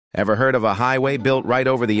Ever heard of a highway built right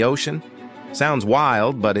over the ocean? Sounds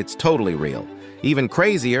wild, but it's totally real. Even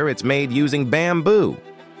crazier, it's made using bamboo.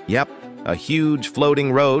 Yep, a huge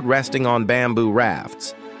floating road resting on bamboo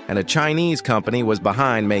rafts. And a Chinese company was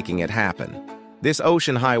behind making it happen. This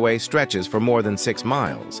ocean highway stretches for more than 6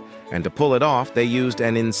 miles, and to pull it off, they used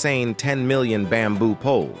an insane 10 million bamboo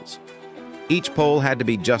poles. Each pole had to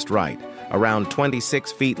be just right, around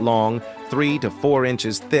 26 feet long, 3 to 4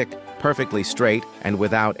 inches thick, perfectly straight, and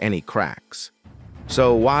without any cracks.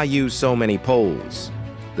 So why use so many poles?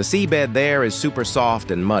 The seabed there is super soft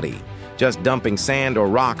and muddy. Just dumping sand or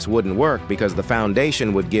rocks wouldn't work because the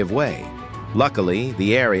foundation would give way. Luckily,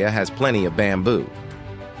 the area has plenty of bamboo.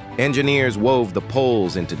 Engineers wove the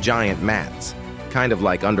poles into giant mats, kind of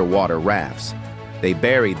like underwater rafts. They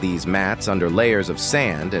buried these mats under layers of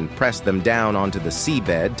sand and pressed them down onto the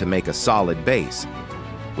seabed to make a solid base.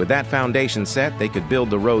 With that foundation set, they could build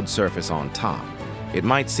the road surface on top. It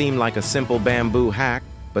might seem like a simple bamboo hack,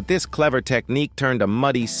 but this clever technique turned a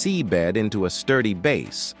muddy seabed into a sturdy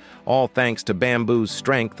base, all thanks to bamboo's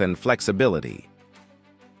strength and flexibility.